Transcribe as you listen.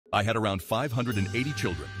I had around 580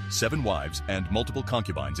 children, 7 wives, and multiple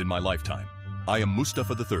concubines in my lifetime. I am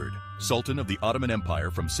Mustafa III, Sultan of the Ottoman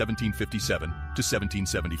Empire from 1757 to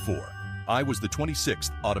 1774. I was the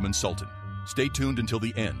 26th Ottoman Sultan. Stay tuned until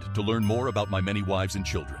the end to learn more about my many wives and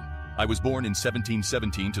children. I was born in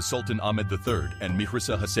 1717 to Sultan Ahmed III and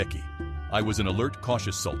Mihrişah. I was an alert,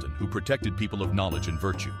 cautious sultan who protected people of knowledge and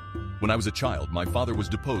virtue. When I was a child, my father was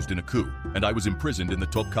deposed in a coup, and I was imprisoned in the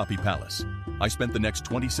Topkapi Palace. I spent the next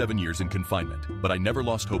 27 years in confinement, but I never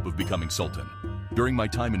lost hope of becoming sultan. During my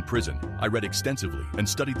time in prison, I read extensively and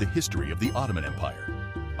studied the history of the Ottoman Empire.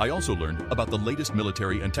 I also learned about the latest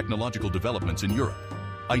military and technological developments in Europe.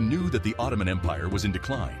 I knew that the Ottoman Empire was in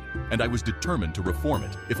decline, and I was determined to reform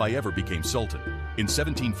it if I ever became sultan. In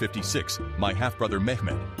 1756, my half-brother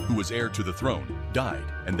Mehmed, who was heir to the throne, died,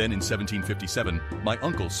 and then in 1757, my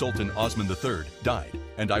uncle Sultan Osman III died,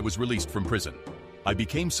 and I was released from prison. I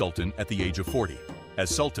became sultan at the age of 40.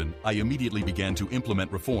 As sultan, I immediately began to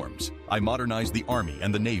implement reforms. I modernized the army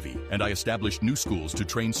and the navy, and I established new schools to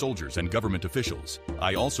train soldiers and government officials.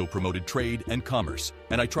 I also promoted trade and commerce,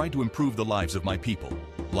 and I tried to improve the lives of my people.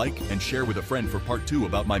 Like and share with a friend for part 2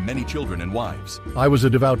 about my many children and wives. I was a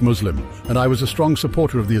devout Muslim, and I was a strong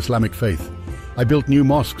supporter of the Islamic faith. I built new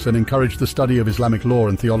mosques and encouraged the study of Islamic law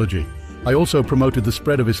and theology. I also promoted the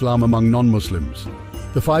spread of Islam among non-Muslims.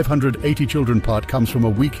 The 580 children part comes from a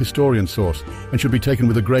weak historian source and should be taken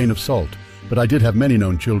with a grain of salt, but I did have many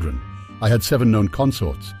known children. I had 7 known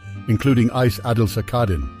consorts, including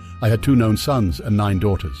Kadın. I had 2 known sons and 9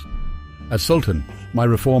 daughters. As Sultan, my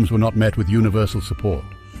reforms were not met with universal support.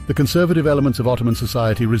 The conservative elements of Ottoman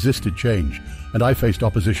society resisted change, and I faced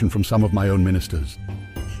opposition from some of my own ministers.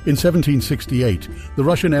 In 1768, the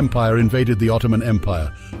Russian Empire invaded the Ottoman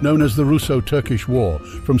Empire, known as the Russo-Turkish War,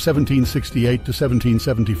 from 1768 to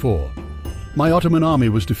 1774. My Ottoman army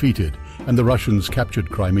was defeated, and the Russians captured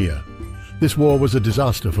Crimea. This war was a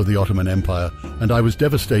disaster for the Ottoman Empire, and I was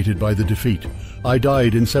devastated by the defeat. I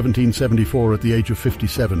died in 1774 at the age of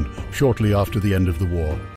 57, shortly after the end of the war.